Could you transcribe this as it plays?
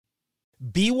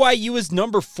BYU is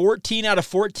number 14 out of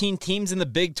 14 teams in the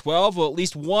Big 12. Well, at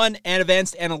least one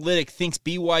advanced analytic thinks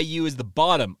BYU is the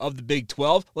bottom of the Big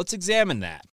 12. Let's examine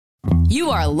that. You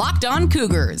are Locked On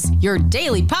Cougars, your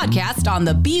daily podcast on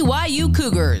the BYU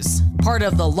Cougars, part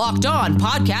of the Locked On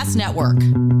Podcast Network.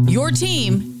 Your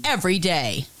team every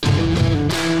day.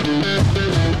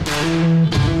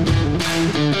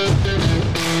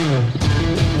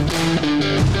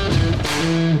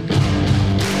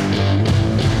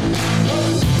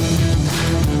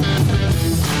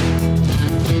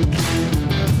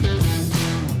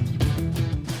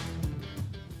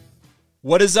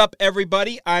 What is up,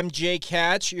 everybody? I'm Jake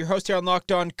Hatch, your host here on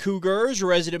Locked On Cougars, your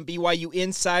resident BYU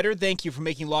insider. Thank you for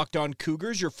making Locked On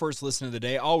Cougars your first listen of the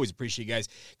day. I always appreciate you guys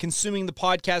consuming the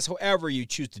podcast however you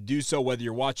choose to do so, whether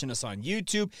you're watching us on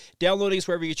YouTube, downloading us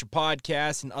wherever you get your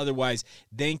podcasts, and otherwise,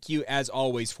 thank you as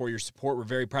always for your support. We're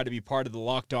very proud to be part of the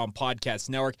Locked On Podcast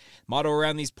Network. Motto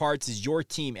around these parts is your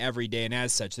team every day, and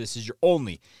as such, this is your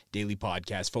only daily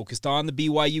podcast focused on the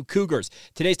BYU Cougars.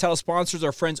 Today's title sponsors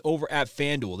are friends over at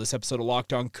FanDuel. This episode of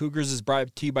Locked On Cougars is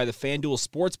brought to you by the FanDuel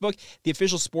Sportsbook, the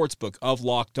official sportsbook of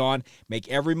Locked On. Make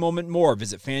every moment more.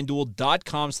 Visit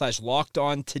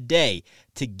FanDuel.com/LockedOn today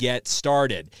to get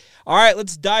started. All right,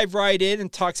 let's dive right in and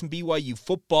talk some BYU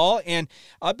football. And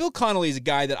Bill Connelly is a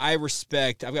guy that I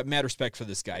respect. I've got mad respect for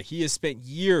this guy. He has spent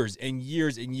years and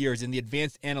years and years in the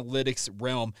advanced analytics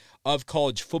realm of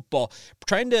college football,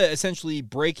 trying to essentially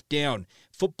break down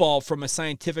football from a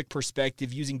scientific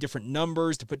perspective using different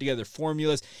numbers to put together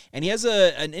formulas. And he has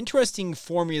an interesting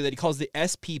formula that he calls the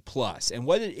SP+. And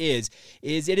what it is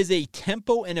it is a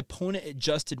tempo and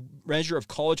opponent-adjusted measure of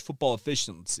college football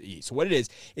efficiency. So what it is,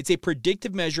 it's a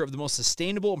predictive measure of the most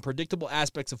sustainable and predictable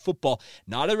aspects of football,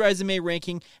 not a resume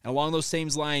ranking. And along those same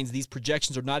lines, these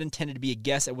projections are not intended to be a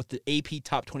guess at what the AP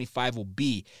Top 25 will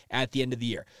be at the end of the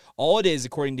year. All it is,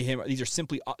 according to him, these are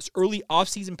simply early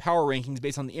offseason power rankings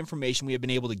based on the information we have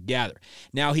been able to gather.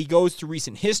 Now, he goes through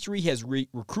recent history, he has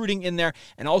recruiting in there,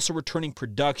 and also returning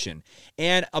production.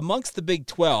 And amongst the Big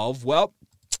 12, well,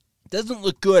 doesn't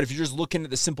look good if you're just looking at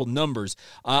the simple numbers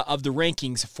of the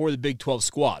rankings for the Big 12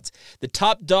 squads. The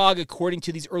top dog, according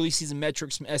to these early season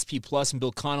metrics from SP Plus and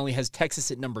Bill Connelly, has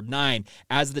Texas at number 9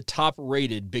 as the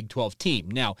top-rated Big 12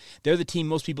 team. Now, they're the team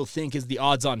most people think is the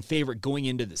odds-on favorite going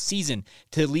into the season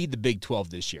to lead the Big 12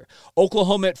 this year.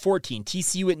 Oklahoma at 14,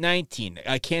 TCU at 19,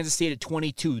 Kansas State at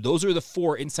 22. Those are the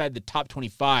four inside the top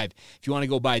 25, if you want to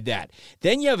go by that.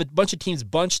 Then you have a bunch of teams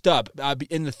bunched up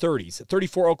in the 30s.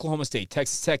 34, Oklahoma State,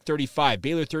 Texas Tech 35,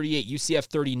 Baylor 38, UCF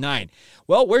 39.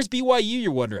 Well, where's BYU,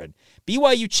 you're wondering?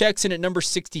 BYU checks in at number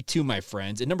 62, my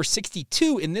friends. And number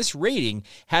 62 in this rating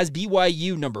has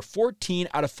BYU number 14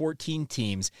 out of 14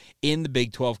 teams in the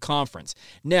Big 12 Conference.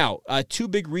 Now, two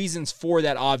big reasons for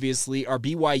that, obviously, are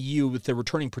BYU with the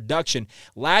returning production.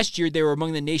 Last year, they were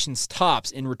among the nation's tops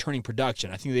in returning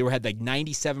production. I think they had like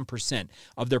 97%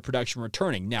 of their production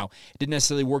returning. Now, it didn't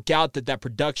necessarily work out that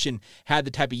production had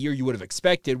the type of year you would have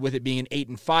expected, with it being an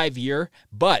 8-5 year,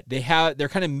 but they're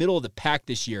kind of middle of the pack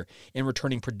this year in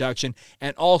returning production.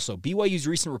 And also, BYU's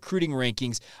recent recruiting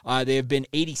rankings, they have been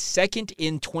 82nd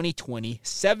in 2020,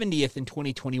 70th in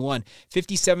 2021,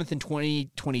 57th in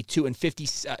 2022, and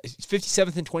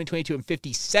 57th in 2022, and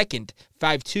 52nd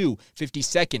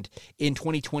in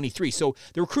 2023. So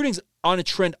the recruiting's on a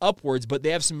trend upwards, but they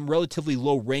have some relatively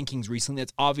low rankings recently.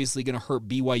 That's obviously going to hurt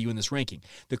BYU in this ranking.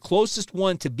 The closest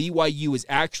one to BYU is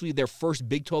actually their first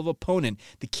Big 12 opponent,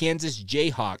 the Kansas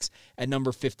Jayhawks, at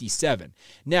number 57.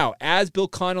 Now, as Bill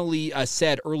Connelly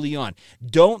said early on,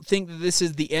 don't think that this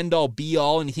is the end-all,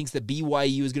 be-all, and he thinks that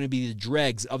BYU is going to be the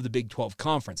dregs of the Big 12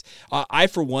 Conference. I,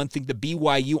 for one, think that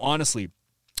BYU, honestly,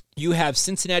 you have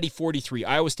Cincinnati 43,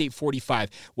 Iowa State 45,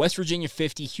 West Virginia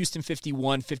 50, Houston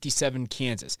 51, 57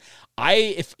 Kansas.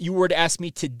 If you were to ask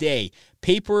me today,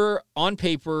 on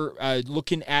paper,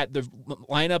 looking at the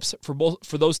lineups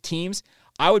for those teams,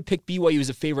 I would pick BYU as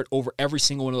a favorite over every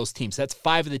single one of those teams. That's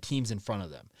 5 of the teams in front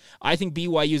of them. I think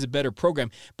BYU is a better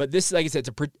program, but this, like I said,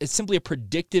 it's simply a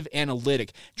predictive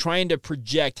analytic trying to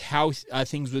project how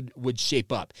things would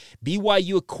shape up.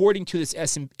 BYU, according to this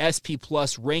SP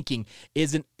Plus ranking,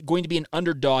 is going to be an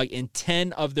underdog in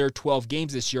 10 of their 12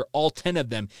 games this year, all 10 of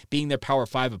them being their Power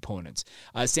 5 opponents.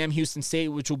 Sam Houston State,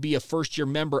 which will be a first-year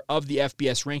member of the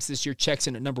FBS ranks this year, checks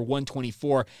in at number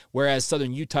 124, whereas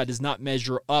Southern Utah does not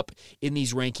measure up in these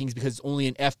these rankings because it's only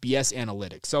an FBS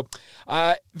analytics. So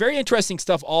very interesting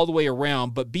stuff all the way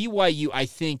around, but BYU, I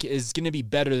think, is going to be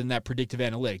better than that predictive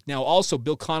analytic. Now, also,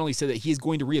 Bill Connolly said that he is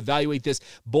going to reevaluate this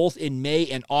both in May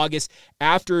and August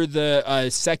after the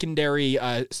secondary,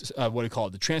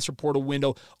 the transfer portal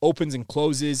window opens and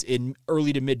closes in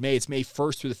early to mid-May. It's May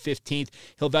 1st through the 15th.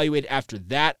 He'll evaluate after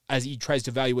that as he tries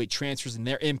to evaluate transfers and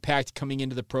their impact coming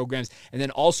into the programs, and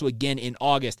then also again in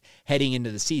August heading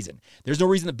into the season. There's no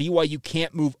reason that BYU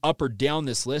can't move up or down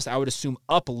this list. I would assume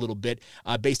up a little bit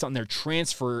based on their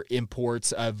transfer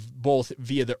imports of both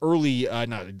via the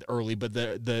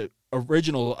the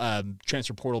original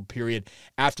transfer portal period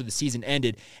after the season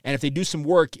ended. And if they do some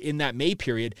work in that May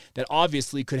period, that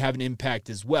obviously could have an impact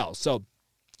as well. So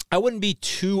I wouldn't be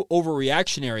too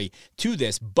overreactionary to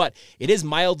this, but it is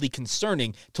mildly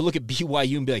concerning to look at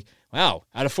BYU and be like, wow,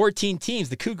 out of 14 teams,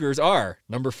 the Cougars are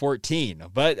number 14.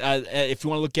 But if you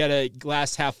want to look at a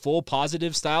glass half full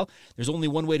positive style, there's only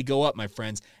one way to go up, my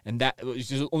friends. And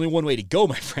there's only one way to go,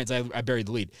 my friends. I buried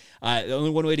the lead. Only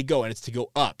one way to go, and it's to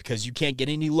go up because you can't get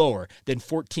any lower than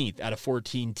 14th out of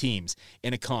 14 teams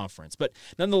in a conference. But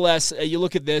nonetheless, you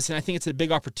look at this, and I think it's a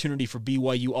big opportunity for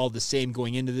BYU all the same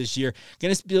going into this year.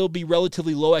 Going to still be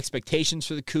relatively low expectations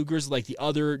for the Cougars like the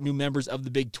other new members of the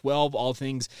Big 12, all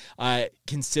things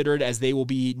considered, as they will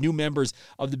be new members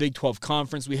of the Big 12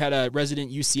 Conference. We had a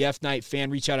resident UCF Night fan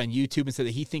reach out on YouTube and said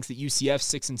that he thinks that UCF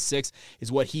 6-6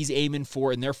 is what he's aiming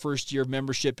for in their first year of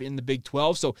membership in the Big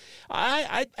 12. So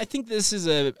I think this is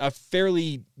a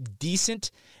fairly decent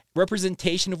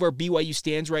representation of where BYU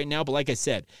stands right now. But like I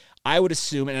said, I would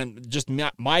assume, and just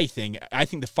not my thing, I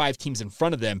think the 5 teams in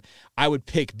front of them, I would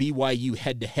pick BYU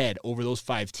head-to-head over those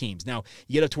 5 teams. Now,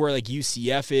 you get up to where like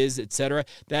UCF is, etc.,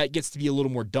 that gets to be a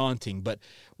little more daunting, but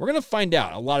we're going to find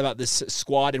out a lot about this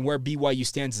squad and where BYU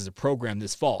stands as a program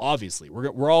this fall, obviously.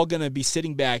 We're all going to be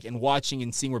sitting back and watching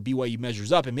and seeing where BYU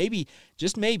measures up, and maybe,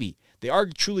 just maybe, they are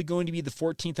truly going to be the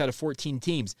 14th out of 14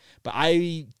 teams, but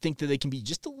I think that they can be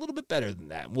just a little bit better than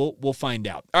that. We'll find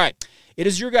out. All right, it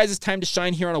is your guys' time to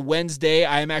shine here on a Wednesday.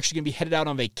 I am actually going to be headed out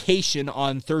on vacation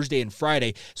on Thursday and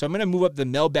Friday, so I'm going to move up the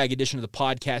mailbag edition of the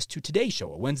podcast to today's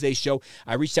show, a Wednesday show.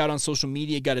 I reached out on social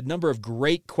media, got a number of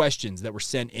great questions that were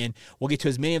sent in. We'll get to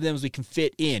as many of them as we can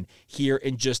fit in here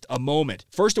in just a moment.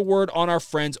 First, a word on our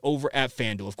friends over at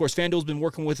FanDuel. Of course, FanDuel's been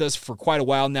working with us for quite a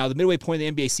while now. The midway point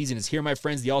of the NBA season is here, my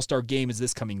friends. The All-Star game is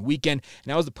this coming weekend.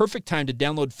 Now is the perfect time to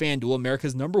download FanDuel,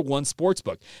 America's #1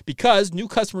 sportsbook, because new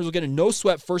customers will get a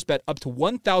no-sweat first bet up to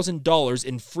 $1,000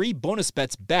 in free bonus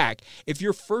bets back if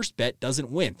your first bet doesn't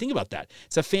win. Think about that.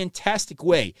 It's a fantastic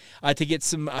way to get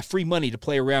some free money to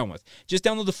play around with. Just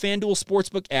download the FanDuel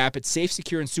Sportsbook app. It's safe,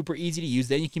 secure, and super easy to use.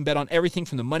 Then you can bet on everything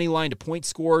from the money line to point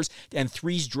scores and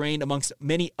threes drained, amongst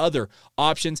many other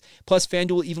options. Plus,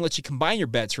 FanDuel will even let you combine your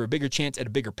bets for a bigger chance at a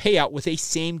bigger payout with a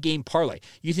same-game parlay.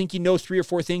 You think you know 3 or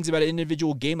 4 things about an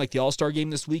individual game like the All-Star game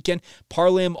this weekend?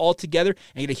 Parlay them all together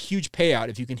and get a huge payout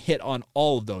if you can hit on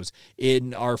all of those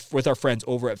with our friends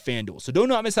over at FanDuel. So do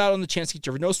not miss out on the chance to get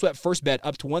your no-sweat first bet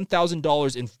up to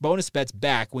 $1,000 in bonus bets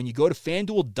back when you go to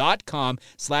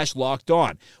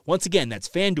FanDuel.com/lockedon. Once again, that's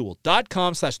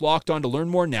FanDuel.com/lockedon to learn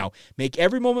more now. Make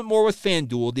every moment more with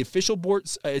FanDuel, the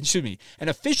an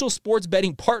official sports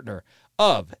betting partner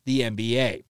of the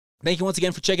NBA. Thank you once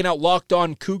again for checking out Locked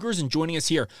On Cougars and joining us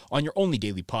here on your only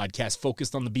daily podcast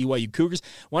focused on the BYU Cougars.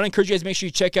 I want to encourage you guys to make sure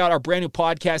you check out our brand new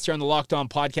podcast here on the Locked On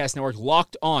Podcast Network,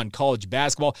 Locked On College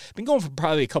Basketball. Been going for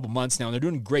probably a couple months now, and they're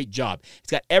doing a great job.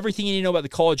 It's got everything you need to know about the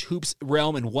college hoops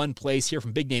realm in one place here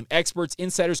from big-name experts,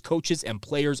 insiders, coaches, and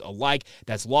players alike.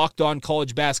 That's Locked On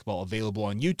College Basketball, available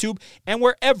on YouTube and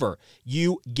wherever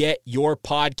you get your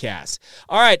podcasts.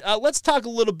 All right, let's talk a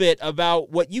little bit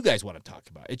about what you guys want to talk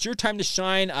about. It's your time to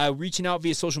shine. Reaching out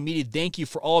via social media. Thank you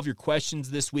for all of your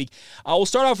questions this week. We'll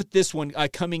start off with this one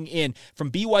coming in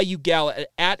from BYU Gal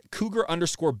at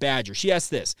Cougar_Badger. She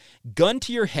asked this: gun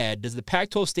to your head, does the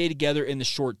Pac-12 stay together in the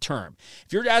short term?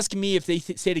 If you're asking me if they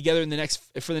stay together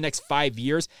for the next 5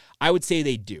 years, I would say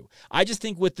they do. I just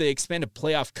think with the expanded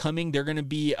playoff coming, there are going to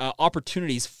be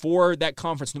opportunities for that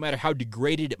conference, no matter how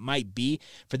degraded it might be,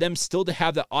 for them still to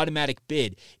have the automatic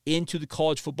bid into the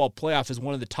college football playoff as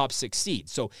one of the top 6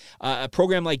 seeds. So a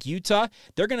program like Utah,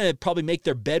 they're going to probably make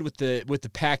their bed with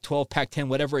the Pac-12, Pac-10,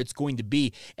 whatever it's going to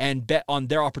be, and bet on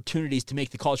their opportunities to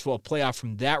make the college football playoff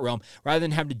from that realm, rather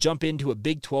than having to jump into a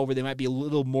Big 12 where they might be a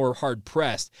little more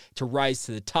hard-pressed to rise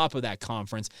to the top of that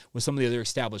conference with some of the other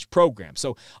established programs.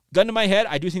 So, gun to my head,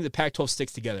 I do think the Pac-12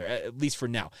 sticks together, at least for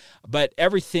now. But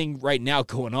everything right now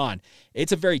going on,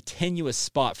 it's a very tenuous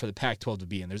spot for the Pac-12 to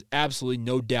be in. There's absolutely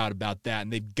no doubt about that,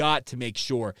 and they've got to make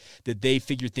sure that they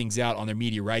figure things out on their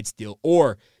media rights deal,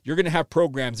 or you're going to have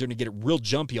programs that are going to get real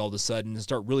jumpy all of a sudden and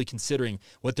start really considering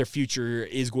what their future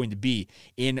is going to be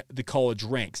in the college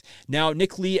ranks. Now,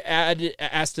 Nick Lee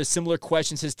asked a similar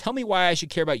question, says, tell me why I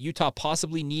should care about Utah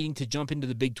possibly needing to jump into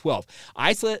the Big 12.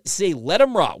 I say let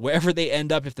them rot wherever they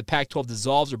end up if the Pac-12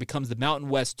 dissolves or becomes the Mountain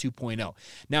West 2.0.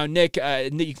 Now, Nick, you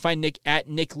can find Nick at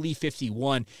Nick Lee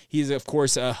 51. He is, of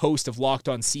course, a host of Locked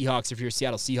On Seahawks. If you're a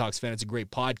Seattle Seahawks fan, it's a great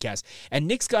podcast. And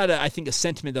Nick's got, I think, a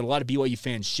sentiment that a lot of BYU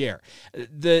fans share.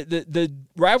 The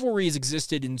rivalry has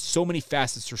existed in so many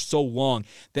facets for so long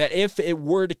that if it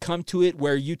were to come to it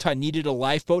where Utah needed a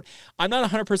lifeboat, I'm not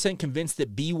 100% convinced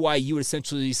that BYU would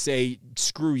essentially say,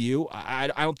 screw you. I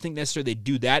don't think necessarily they'd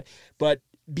do that, but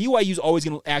BYU is always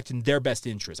going to act in their best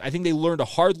interest. I think they learned a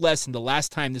hard lesson the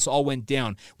last time this all went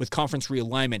down with conference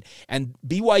realignment, and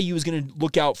BYU is going to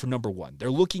look out for number one.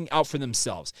 They're looking out for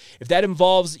themselves. If that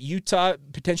involves Utah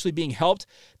potentially being helped,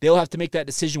 they'll have to make that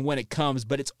decision when it comes,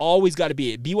 but it's always got to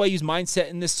be BYU's mindset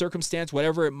in this circumstance,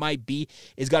 whatever it might be,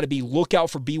 is got to be look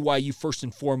out for BYU first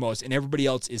and foremost, and everybody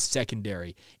else is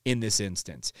secondary in this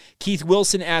instance. Keith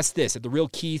Wilson asked this, at The Real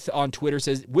Keith on Twitter,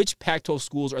 says, which Pac-12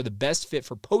 schools are the best fit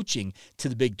for poaching to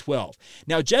the Big 12?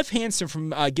 Now, Jeff Hansen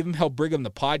from Give 'em Hell Brigham, the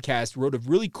podcast, wrote a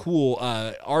really cool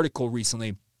article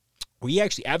recently where he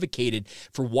actually advocated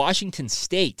for Washington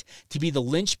State to be the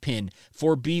linchpin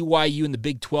for BYU in the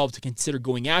Big 12 to consider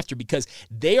going after, because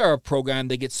they are a program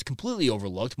that gets completely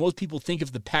overlooked. Most people think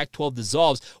if the Pac-12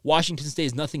 dissolves, Washington State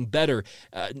is nothing better,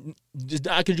 is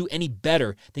not going to do any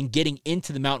better than getting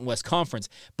into the Mountain West Conference.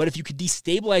 But if you could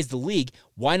destabilize the league,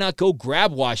 why not go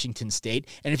grab Washington State?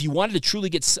 And if you wanted to truly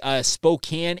get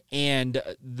Spokane and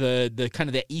the kind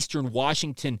of the Eastern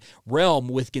Washington realm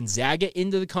with Gonzaga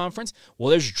into the conference, well,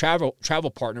 there's your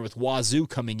travel partner with Wazoo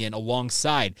coming in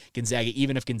alongside Gonzaga,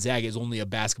 even if Gonzaga is only a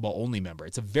basketball-only member.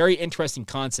 It's a very interesting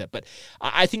concept, but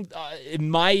I think in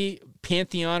my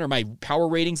pantheon or my power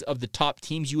ratings of the top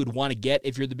teams you would want to get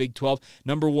if you're the Big 12,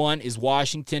 number one is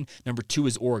Washington, number two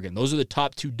is Oregon. Those are the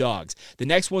top two dogs. The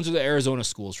next ones are the Arizona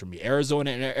schools for me,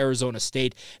 Arizona and Arizona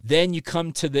State. Then you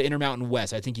come to the Intermountain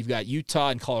West. I think you've got Utah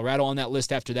and Colorado on that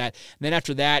list after that. And then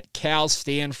after that, Cal,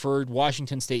 Stanford,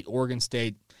 Washington State, Oregon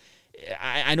State.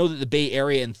 I know that the Bay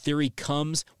Area in theory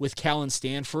comes with Cal and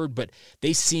Stanford, but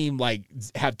they seem like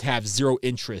have to have zero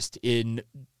interest in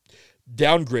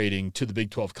downgrading to the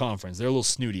Big 12 Conference. They're a little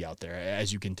snooty out there,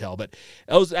 as you can tell, but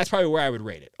that's probably where I would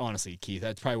rate it, honestly, Keith.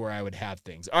 That's probably where I would have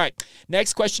things. All right,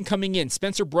 next question coming in.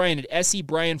 Spencer Bryan at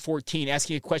SEBryan14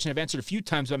 asking a question I've answered a few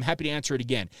times, but I'm happy to answer it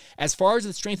again. As far as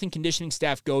the strength and conditioning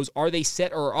staff goes, are they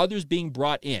set or are others being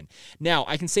brought in? Now,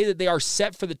 I can say that they are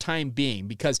set for the time being,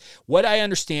 because what I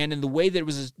understand and the way that it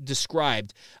was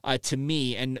described to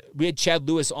me, and we had Chad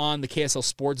Lewis on the KSL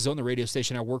Sports Zone, the radio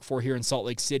station I work for here in Salt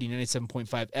Lake City,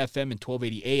 97.5 FM and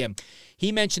 1280 AM.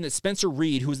 He mentioned that Spencer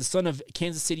Reed, who is the son of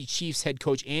Kansas City Chiefs head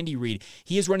coach Andy Reid,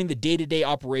 he is running the day-to-day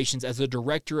operations as the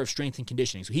director of strength and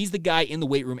conditioning. So he's the guy in the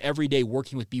weight room every day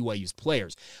working with BYU's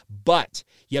players. But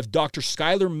you have Dr.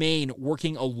 Skylar Main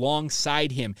working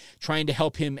alongside him, trying to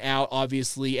help him out,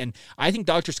 obviously. And I think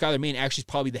Dr. Skylar Main actually is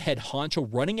probably the head honcho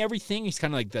running everything. He's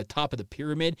kind of like the top of the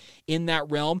pyramid in that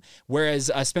realm,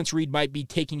 whereas Spencer Reed might be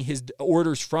taking his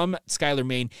orders from Skylar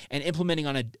Main and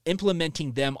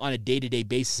implementing them on a day-to-day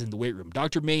basis in the weight room.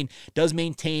 Dr. Main does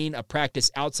maintain a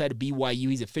practice outside of BYU.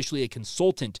 He's officially a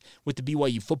consultant with the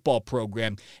BYU football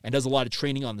program and does a lot of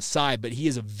training on the side, but he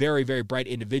is a very, very bright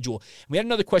individual. We had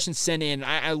another question sent in.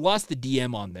 I lost the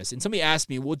DM on this, and somebody asked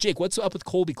me, well, Jake, what's up with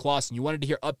Colby Clausen? You wanted to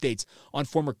hear updates on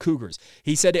former Cougars.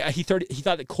 He said he thought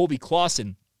that Colby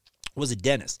Clausen was a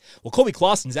dentist. Well, Colby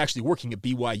Clausen is actually working at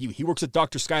BYU. He works with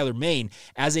Dr. Skylar Main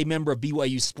as a member of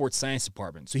BYU's sports science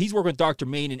department. So he's working with Dr.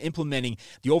 Main and implementing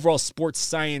the overall sports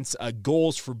science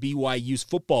goals for BYU's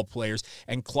football players.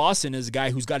 And Clausen is a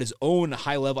guy who's got his own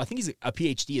high level, I think he's a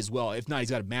PhD as well. If not,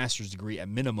 he's got a master's degree at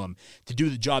minimum to do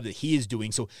the job that he is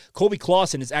doing. So Colby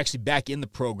Clausen is actually back in the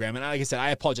program. And like I said, I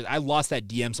apologize. I lost that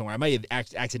DM somewhere. I might have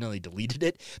accidentally deleted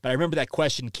it, but I remember that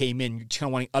question came in, kind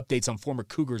of wanting updates on former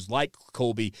Cougars like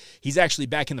Colby. He's actually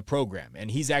back in the program,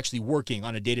 and he's actually working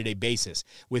on a day-to-day basis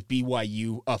with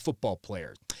BYU football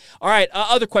players. All right,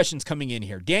 other questions coming in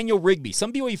here. Daniel Rigby,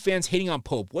 some BYU fans hating on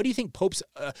Pope. What do you think Pope's?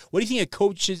 What do you think a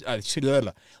coach's? Let's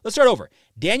start over.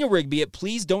 Daniel Rigby at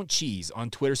Please Don't Cheese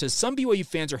on Twitter says, some BYU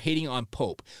fans are hating on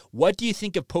Pope. What do you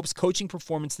think of Pope's coaching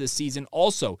performance this season?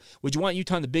 Also, would you want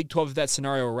Utah in the Big 12 if that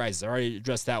scenario arises? I already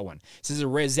addressed that one. He says, a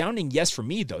resounding yes for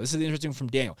me, though. This is interesting from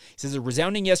Daniel. He says, a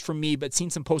resounding yes for me, but seen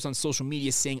some posts on social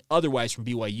media saying otherwise from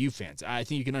BYU fans. I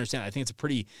think you can understand. I think it's a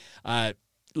pretty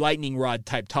lightning rod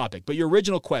type topic. But your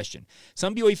original question,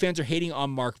 some BYU fans are hating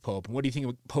on Mark Pope. And what do you think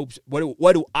of Pope's?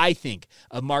 What do I think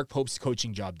of Mark Pope's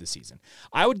coaching job this season?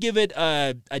 I would give it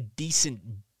a decent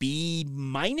B-,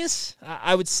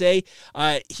 I would say.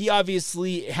 He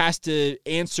obviously has to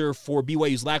answer for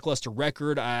BYU's lackluster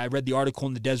record. I read the article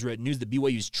in the Deseret News that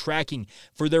BYU is tracking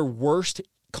for their worst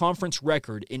conference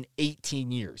record in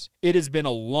 18 years. It has been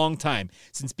a long time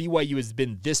since BYU has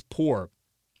been this poor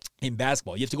in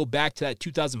basketball. You have to go back to that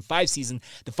 2005 season,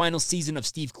 the final season of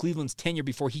Steve Cleveland's tenure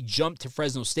before he jumped to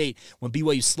Fresno State when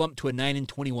BYU slumped to a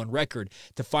 9-21 record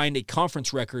to find a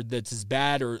conference record that's as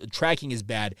bad or tracking as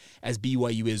bad as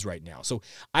BYU is right now. So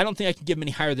I don't think I can give him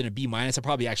any higher than a B-. I'd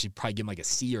probably give him like a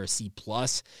C or a C+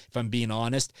 if I'm being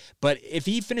honest. But if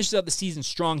he finishes out the season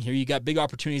strong here, you got big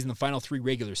opportunities in the final 3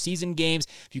 regular season games.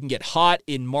 If you can get hot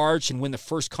in March and win the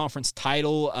first conference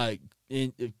title,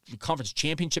 in conference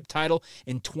championship title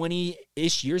in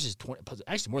 20-ish years,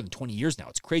 actually more than 20 years now.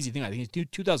 It's a crazy thing. I think it's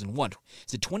 2001.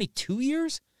 Is it 22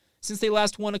 years since they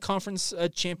last won a conference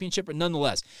championship? But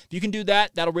nonetheless, if you can do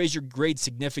that, that'll raise your grade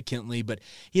significantly. But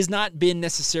he has not been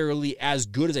necessarily as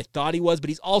good as I thought he was, but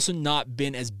he's also not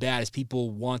been as bad as people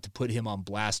want to put him on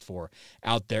blast for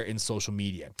out there in social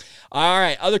media. All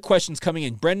right, other questions coming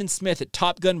in. Brendan Smith at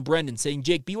Top Gun Brendan saying,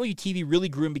 Jake, BYU TV really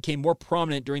grew and became more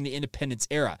prominent during the independence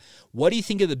era. What do you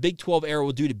think of the Big 12 era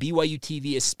will do to BYU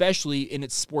TV, especially in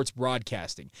its sports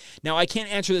broadcasting? Now, I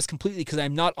can't answer this completely because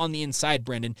I'm not on the inside,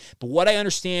 Brendan, but what I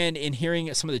understand in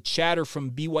hearing some of the chatter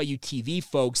from BYU TV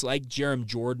folks like Jerem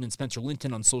Jordan and Spencer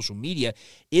Linton on social media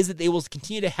is that they will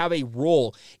continue to have a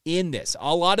role in this.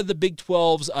 A lot of the Big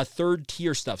 12's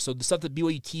third-tier stuff, so the stuff that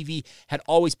BYU TV had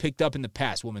always picked up in the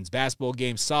past, women's basketball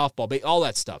games, softball, all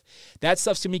that stuff. That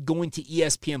stuff's going to be going to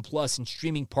ESPN Plus and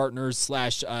streaming partners /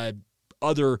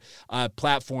 other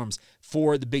platforms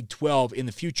for the Big 12 in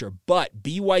the future. But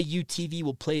BYU TV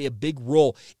will play a big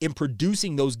role in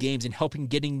producing those games and helping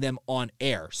getting them on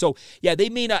air. So, yeah, they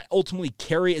may not ultimately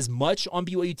carry as much on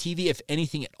BYU TV, if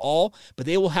anything at all, but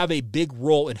they will have a big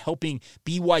role in helping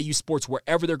BYU sports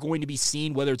wherever they're going to be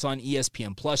seen, whether it's on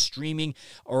ESPN Plus streaming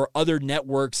or other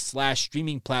networks /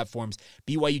 streaming platforms.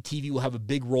 BYU TV will have a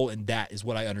big role in that, is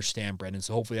what I understand, Brendan.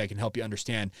 So hopefully I can help you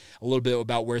understand a little bit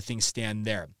about where things stand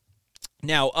there.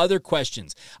 Now, other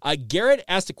questions. Garrett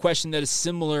asked a question that is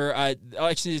similar.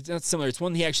 Actually, it's not similar. It's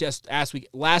one he actually asked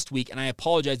last week, and I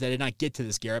apologize that I did not get to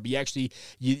this, Garrett, but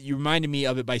you reminded me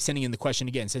of it by sending in the question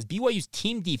again. It says, BYU's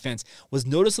team defense was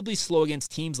noticeably slow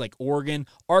against teams like Oregon,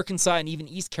 Arkansas, and even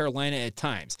East Carolina at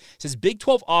times. It says, Big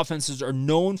 12 offenses are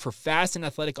known for fast and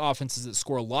athletic offenses that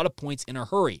score a lot of points in a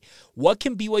hurry. What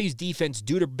can BYU's defense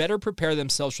do to better prepare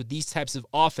themselves for these types of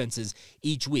offenses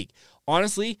each week?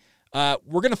 Honestly,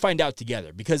 we're going to find out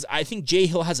together, because I think Jay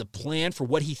Hill has a plan for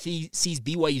what he sees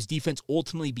BYU's defense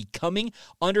ultimately becoming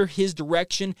under his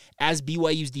direction as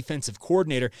BYU's defensive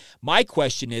coordinator. My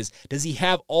question is, does he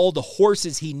have all the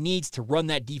horses he needs to run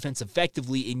that defense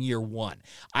effectively in year one?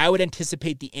 I would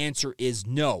anticipate the answer is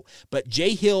no. But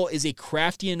Jay Hill is a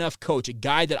crafty enough coach, a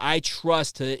guy that I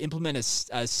trust to implement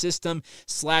a system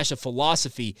 / a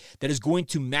philosophy that is going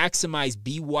to maximize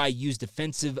BYU's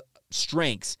defensive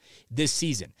strengths this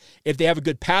season. If they have a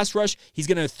good pass rush, he's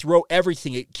going to throw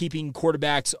everything at keeping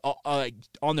quarterbacks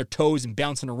on their toes and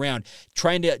bouncing around,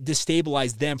 trying to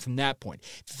destabilize them from that point.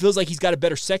 If it feels like he's got a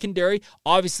better secondary,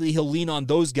 obviously he'll lean on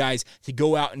those guys to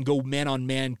go out and go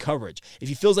man-on-man coverage. If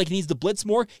he feels like he needs to blitz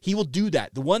more, he will do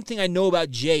that. The one thing I know about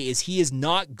Jay is he is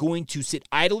not going to sit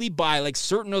idly by like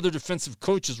certain other defensive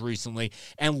coaches recently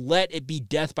and let it be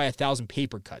death by 1,000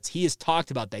 paper cuts. He has talked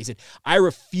about that. He said, I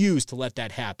refuse to let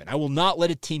that happen. I will not let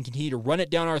a team continue to run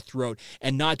it down our throat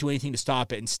and not do anything to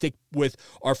stop it and stick with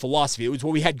our philosophy. It was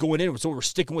what we had going in. It was what we're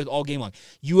sticking with all game long.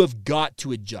 You have got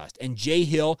to adjust. And Jay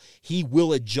Hill, he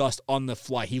will adjust on the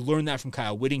fly. He learned that from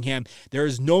Kyle Whittingham. There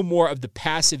is no more of the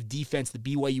passive defense that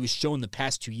BYU has shown the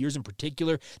past 2 years in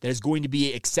particular that is going to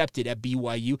be accepted at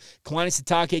BYU. Kalani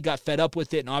Sitake got fed up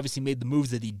with it and obviously made the moves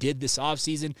that he did this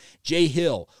offseason. Jay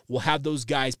Hill will have those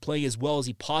guys playing as well as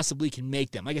he possibly can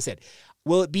make them. Like I said,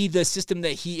 will it be the system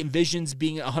that he envisions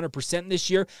being 100% this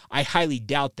year? I highly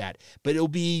doubt that. But it'll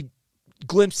be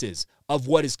glimpses of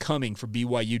what is coming for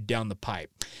BYU down the pipe.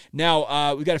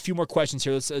 Now, we've got a few more questions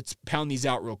here. Let's pound these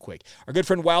out real quick. Our good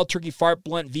friend Wild Turkey Fart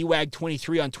Blunt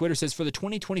VWAG23 on Twitter says, for the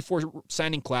 2024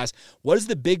 signing class, what does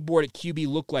the big board at QB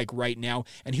look like right now,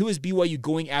 and who is BYU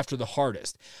going after the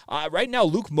hardest? Right now,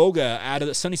 Luke Moga out of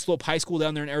the Sunny Slope High School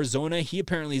down there in Arizona, he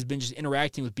apparently has been just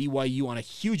interacting with BYU on a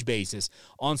huge basis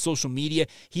on social media.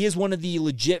 He is one of the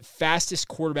legit fastest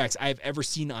quarterbacks I've ever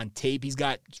seen on tape. He's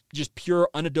got just pure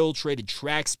unadulterated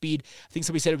track speed. I think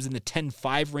somebody said it was in the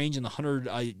 10.5 range in the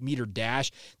 100-meter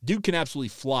dash. Dude can absolutely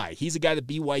fly. He's a guy that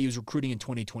BYU is recruiting in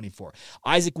 2024.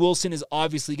 Isaac Wilson is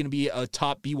obviously going to be a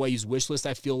top BYU's wish list,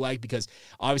 I feel like, because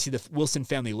obviously the Wilson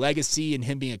family legacy and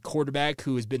him being a quarterback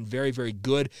who has been very, very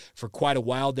good for quite a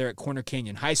while there at Corner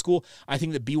Canyon High School. I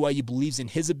think that BYU believes in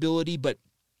his ability, but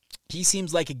he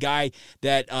seems like a guy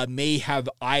that may have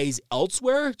eyes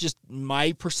elsewhere. Just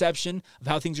my perception of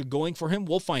how things are going for him.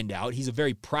 We'll find out. He's a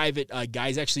very private guy.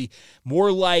 He's actually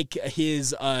more like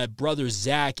his brother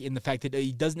Zach in the fact that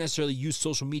he doesn't necessarily use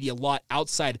social media a lot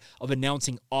outside of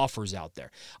announcing offers out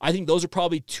there. I think those are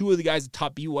probably two of the guys at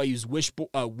top BYU's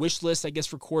wish list, I guess,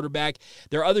 for quarterback.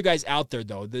 There are other guys out there,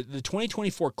 though. The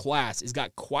 2024 class has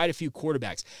got quite a few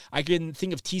quarterbacks. I can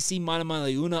think of TC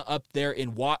Manamaleuna up there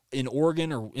in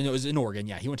Oregon, or it was in Oregon.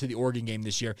 Yeah, he went to the Oregon game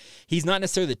this year. He's not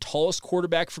necessarily the tallest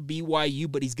quarterback for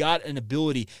BYU, but he's got an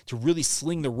ability to really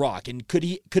sling the rock. And could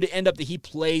it end up that he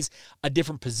plays a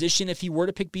different position if he were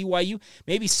to pick BYU?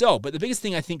 Maybe so. But the biggest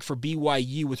thing I think for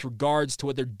BYU with regards to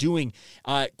what they're doing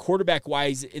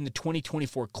quarterback-wise in the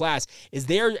 2024 class is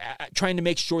they're trying to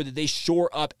make sure that they shore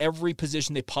up every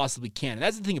position they possibly can. And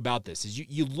that's the thing about this is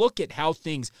you look at how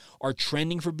things are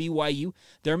trending for BYU.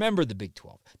 They're a member of the Big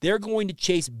 12. They're going to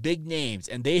chase big names,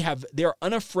 and they're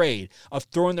unafraid of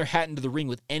throwing their hat into the ring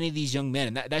with any of these young men.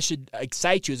 And that should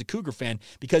excite you as a Cougar fan,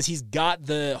 because he's got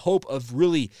the hope of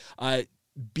really but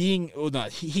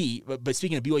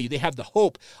speaking of BYU, they have the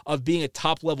hope of being a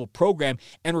top-level program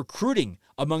and recruiting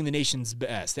among the nation's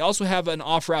best. They also have an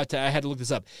offer out to, I had to look this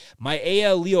up,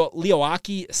 Maea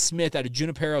Leoaki Smith out of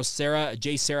Junipero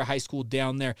J. Serra High School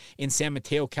down there in San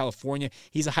Mateo, California.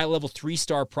 He's a high-level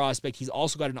 3-star prospect. He's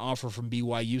also got an offer from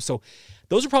BYU. So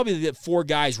those are probably the 4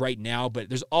 guys right now, but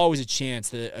there's always a chance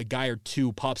that a guy or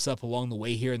two pops up along the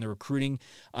way here in the recruiting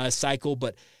cycle.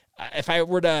 But if I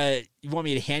were to, you want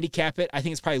me to handicap it, I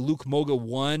think it's probably Luke Moga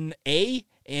 1A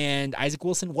and Isaac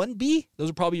Wilson 1B. Those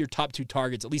are probably your top 2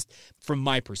 targets, at least from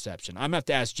my perception. I'm going to have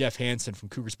to ask Jeff Hansen from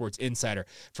Cougar Sports Insider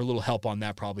for a little help on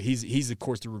that probably. He's of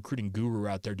course, the recruiting guru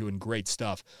out there doing great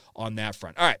stuff on that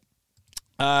front. All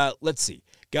right, let's see.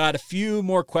 Got a few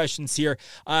more questions here.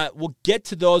 We'll get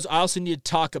to those. I also need to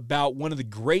talk about one of the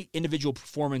great individual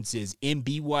performances in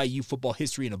BYU football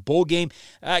history in a bowl game.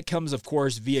 That comes, of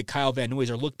course, via Kyle Van Noy.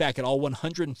 Our look back at all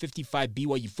 155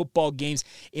 BYU football games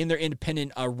in their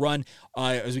independent run.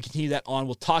 As we continue that on,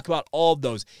 we'll talk about all of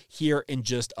those here in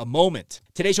just a moment.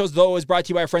 Today's show, as always, brought to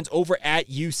you by our friends over at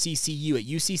UCCU. At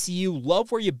UCCU,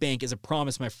 love where you bank is a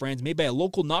promise, my friends, made by a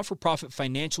local not-for-profit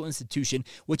financial institution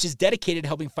which is dedicated to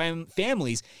helping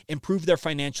families improve their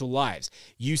financial lives.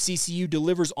 UCCU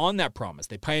delivers on that promise.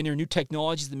 They pioneer new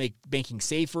technologies that make banking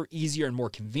safer, easier, and more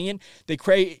convenient. They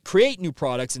create new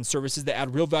products and services that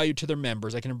add real value to their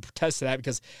members. I can attest to that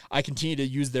because I continue to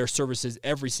use their services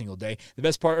every single day. The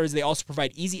best part is they also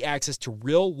provide easy access to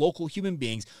real local human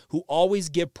beings who always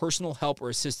give personal help or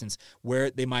assistance where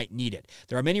they might need it.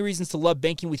 There are many reasons to love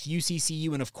banking with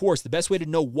UCCU, and of course, the best way to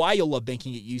know why you'll love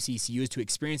banking at UCCU is to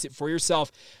experience it for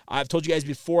yourself. I've told you guys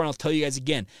before, and I'll tell you guys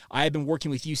again, I have been working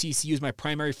with UCCU as my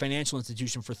primary financial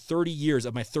institution for 30 years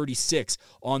of my 36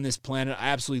 on this planet. I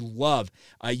absolutely love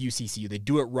UCCU. They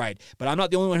do it right. But I'm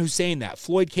not the only one who's saying that.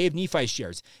 Floyd K. of Nephi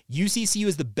shares, UCCU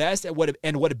is the best at what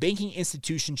a banking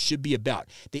institution should be about.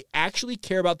 They actually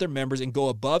care about their members and go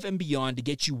above and beyond to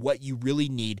get you what you really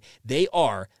need. They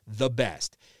are the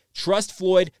best. Trust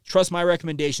Floyd. Trust my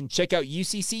recommendation. Check out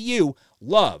UCCU.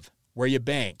 Love where you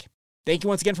bank. Thank you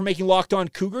once again for making Locked On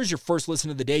Cougars your first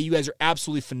listen of the day. You guys are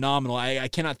absolutely phenomenal. I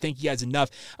cannot thank you guys enough.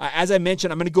 As I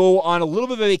mentioned, I'm going to go on a little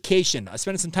bit of a vacation. I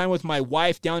spent some time with my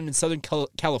wife down in Southern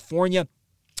California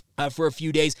for a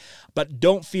few days, but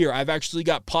don't fear. I've actually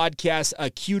got podcasts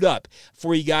queued up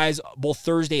for you guys both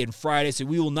Thursday and Friday, so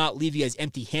we will not leave you guys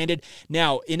empty-handed.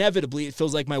 Now, inevitably, it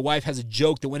feels like my wife has a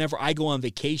joke that whenever I go on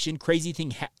vacation, crazy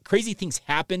things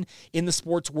happen in the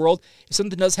sports world. If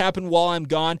something does happen while I'm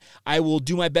gone, I will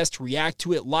do my best to react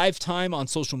to it live time on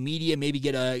social media, maybe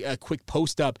get a quick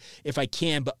post up if I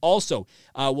can, but also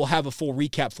we'll have a full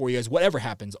recap for you guys, whatever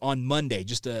happens on Monday,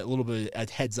 just a little bit of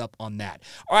a heads up on that.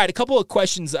 All right, a couple of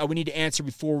questions we need to answer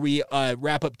before we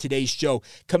wrap up today's show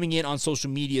coming in on social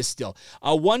media still.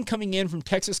 One coming in from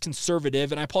Texas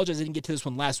Conservative, and I apologize I didn't get to this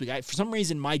one last week. For some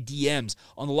reason, my DMs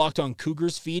on the Locked On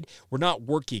Cougars feed were not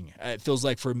working, it feels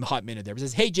like, for a hot minute there. It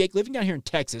says, hey, Jake, living down here in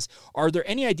Texas, are there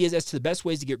any ideas as to the best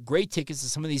ways to get great tickets to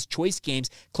some of these choice games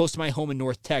close to my home in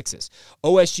North Texas?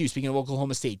 OSU, speaking of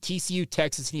Oklahoma State, TCU,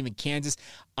 Texas, and even Kansas.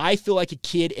 I feel like a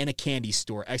kid in a candy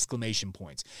store, exclamation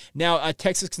points. Now,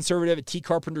 Texas Conservative at T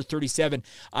Carpenter 37.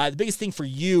 The biggest thing for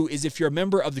you is if you're a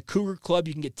member of the Cougar Club,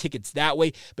 you can get tickets that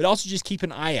way, but also just keep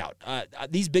an eye out.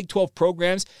 These Big 12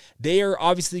 programs, they are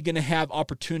obviously going to have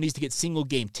opportunities to get single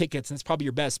game tickets, and that's probably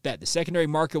your best bet. The secondary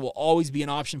market will always be an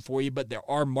option for you, but there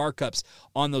are markups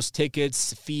on those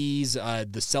tickets, fees,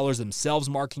 the sellers themselves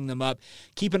marking them up.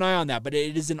 Keep an eye on that, but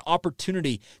it is an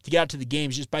opportunity to get out to the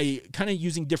games just by kind of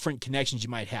using different connections you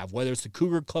might have, whether it's the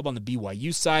Cougar Club on the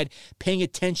BYU side, paying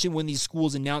attention when these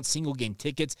schools announce single game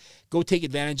tickets. Go take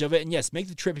advantage of it, and yes, make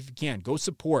the trip if you can. Go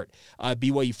support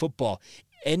BYU football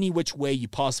any which way you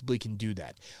possibly can do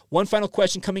that. One final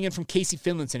question coming in from Casey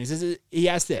Finlinson. He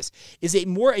asked this: is it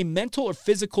more a mental or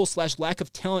physical / lack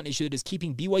of talent issue that is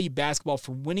keeping BYU basketball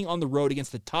from winning on the road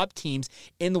against the top teams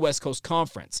in the West Coast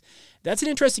Conference? That's an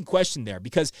interesting question there,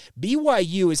 because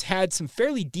BYU has had some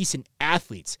fairly decent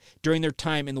athletes during their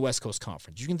time in the West Coast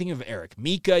Conference. You can think of Eric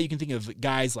Mika, you can think of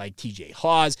guys like TJ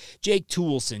Haws, Jake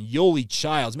Toolson, Yoli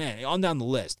Childs, man, on down the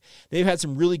list. They've had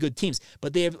some really good teams,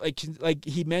 but they have, like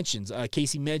he mentions,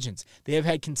 Casey mentions, they have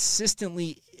had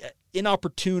consistently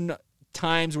inopportune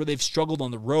times where they've struggled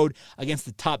on the road against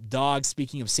the top dogs,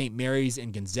 speaking of St. Mary's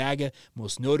and Gonzaga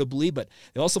most notably, but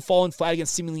they've also fallen flat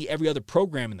against seemingly every other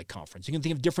program in the conference. You can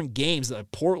think of different games.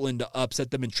 Portland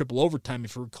upset them in triple overtime,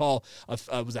 if you recall,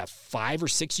 was that 5 or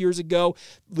 6 years ago,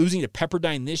 losing to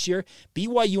Pepperdine this year.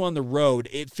 BYU on the road,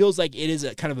 it feels like it is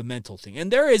a kind of a mental thing, and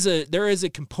there is a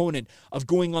component of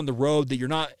going on the road that you're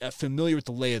not familiar with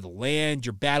the lay of the land.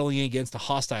 You're battling against a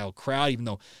hostile crowd, even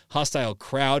though hostile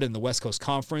crowd in the West Coast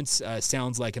Conference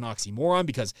sounds like an oxymoron,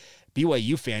 because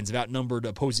BYU fans have outnumbered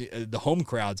the home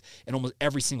crowds in almost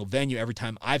every single venue every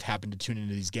time I've happened to tune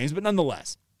into these games. But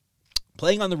nonetheless,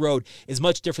 playing on the road is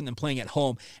much different than playing at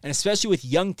home, and especially with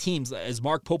young teams, as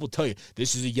Mark Pope will tell you,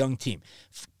 this is a young team.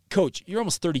 Coach, you're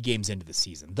almost 30 games into the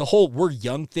season. The whole we're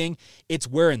young thing, it's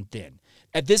wearing thin.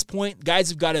 At this point, guys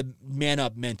have got to man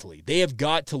up mentally. They have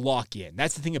got to lock in.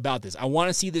 That's the thing about this. I want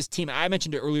to see this team. I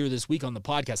mentioned it earlier this week on the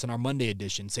podcast on our Monday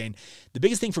edition, saying the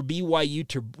biggest thing for BYU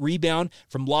to rebound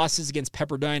from losses against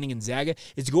Pepperdine and Gonzaga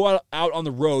is to go out on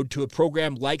the road to a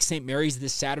program like St. Mary's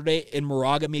this Saturday in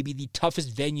Moraga, maybe the toughest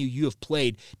venue you have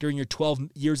played during your 12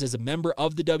 years as a member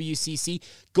of the WCC.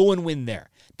 Go and win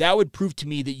there. That would prove to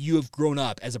me that you have grown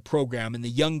up as a program, and the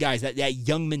young guys, that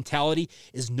young mentality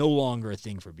is no longer a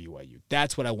thing for BYU.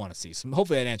 That's what I want to see. So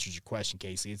hopefully that answers your question,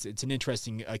 Casey. It's an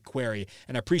interesting query,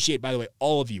 and I appreciate, by the way,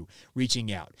 all of you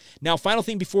reaching out. Now, final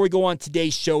thing before we go on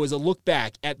today's show is a look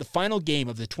back at the final game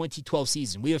of the 2012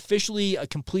 season. We officially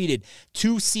completed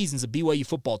 2 seasons of BYU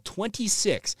football,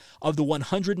 26 of the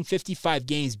 155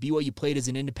 games BYU played as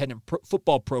an independent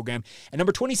football program, and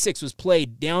number 26 was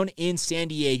played down in San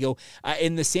Diego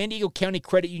in the San Diego County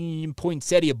Credit Union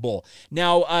Poinsettia Bowl.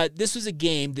 Now, this was a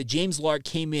game that James Lark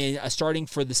came in starting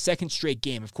for the second straight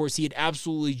game. Of course, he had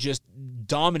absolutely just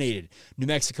dominated New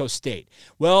Mexico State.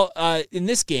 Well, in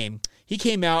this game, he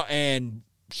came out and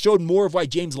showed more of why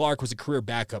James Lark was a career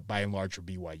backup by and large for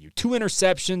BYU. 2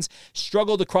 interceptions,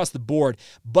 struggled across the board,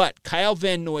 but Kyle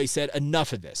Van Noy said,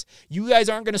 enough of this. You guys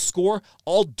aren't going to score,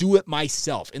 I'll do it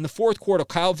myself. In the fourth quarter,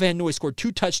 Kyle Van Noy scored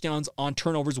 2 touchdowns on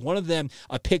turnovers, one of them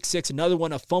a pick six, another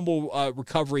one a fumble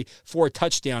recovery for a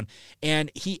touchdown,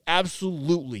 and he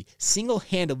absolutely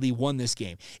single-handedly won this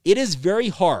game. It is very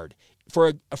hard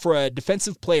for a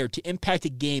defensive player to impact a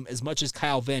game as much as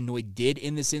Kyle Van Noy did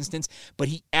in this instance, but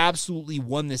he absolutely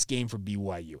won this game for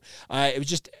BYU. It was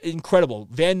just incredible.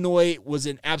 Van Noy was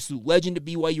an absolute legend at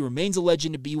BYU, remains a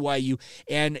legend at BYU,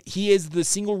 and he is the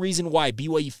single reason why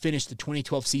BYU finished the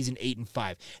 2012 season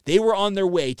 8-5. They were on their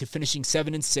way to finishing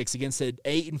 7-6 against an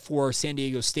 8-4 San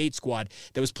Diego State squad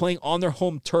that was playing on their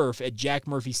home turf at Jack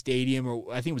Murphy Stadium,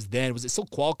 or I think it was then. Was it still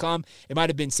Qualcomm? It might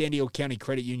have been San Diego County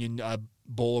Credit Union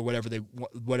Bowl or whatever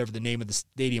the name of the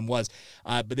stadium was,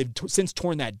 but they've since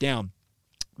torn that down.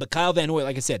 But Kyle Van Noy,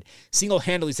 like I said,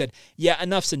 single-handedly said, yeah,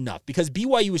 enough's enough, because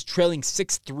BYU was trailing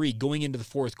 6-3 going into the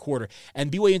fourth quarter,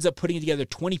 and BYU ends up putting together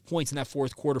 20 points in that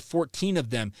fourth quarter, 14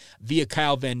 of them via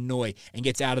Kyle Van Noy, and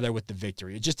gets out of there with the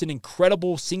victory. It's just an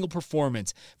incredible single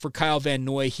performance for Kyle Van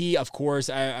Noy. He, of course,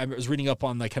 I was reading up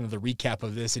on kind of the recap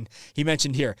of this, and he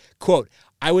mentioned here, quote,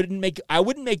 I wouldn't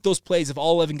make those plays if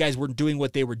all 11 guys weren't doing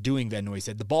what they were doing, Van Noy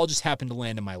said. The ball just happened to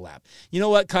land in my lap. You know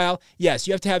what, Kyle? Yes,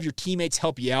 you have to have your teammates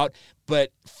help you out,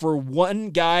 but for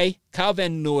one guy, Kyle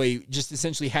Van Noy just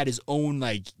essentially had his own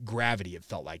gravity, it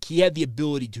felt like. He had the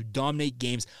ability to dominate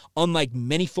games unlike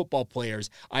many football players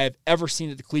I have ever seen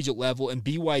at the collegiate level, and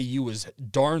BYU was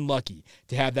darn lucky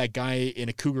to have that guy in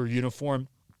a Cougar uniform.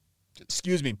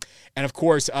 Excuse me. And of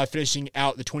course, finishing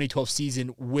out the 2012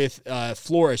 season with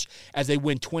flourish as they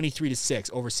win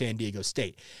 23-6 over San Diego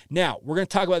State. Now, we're going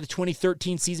to talk about the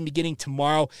 2013 season beginning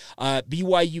tomorrow.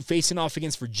 BYU facing off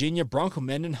against Virginia. Bronco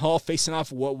Mendenhall facing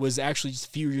off what was actually just a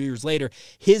few years later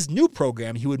his new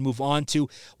program he would move on to.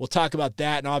 We'll talk about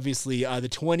that. And obviously, the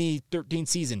 2013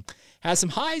 season has some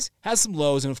highs, has some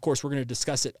lows, and of course, we're going to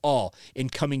discuss it all in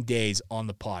coming days on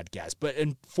the podcast. But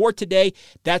for today,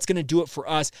 that's going to do it for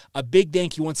us. A big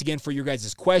thank you once again for your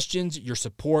guys' questions, your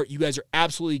support. You guys are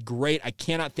absolutely great. I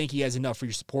cannot thank you guys enough for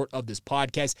your support of this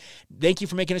podcast. Thank you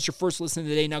for making us your first listen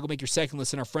today. Now go make your second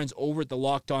listen. Our friends over at the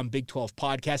Locked On Big 12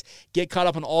 podcast. Get caught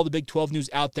up on all the Big 12 news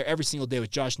out there every single day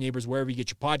with Josh Neighbors, wherever you get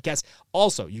your podcasts.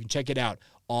 Also, you can check it out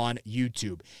on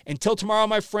YouTube. Until tomorrow,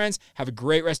 my friends, have a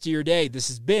great rest of your day. This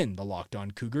has been the Locked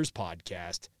On Cougars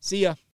podcast. See ya.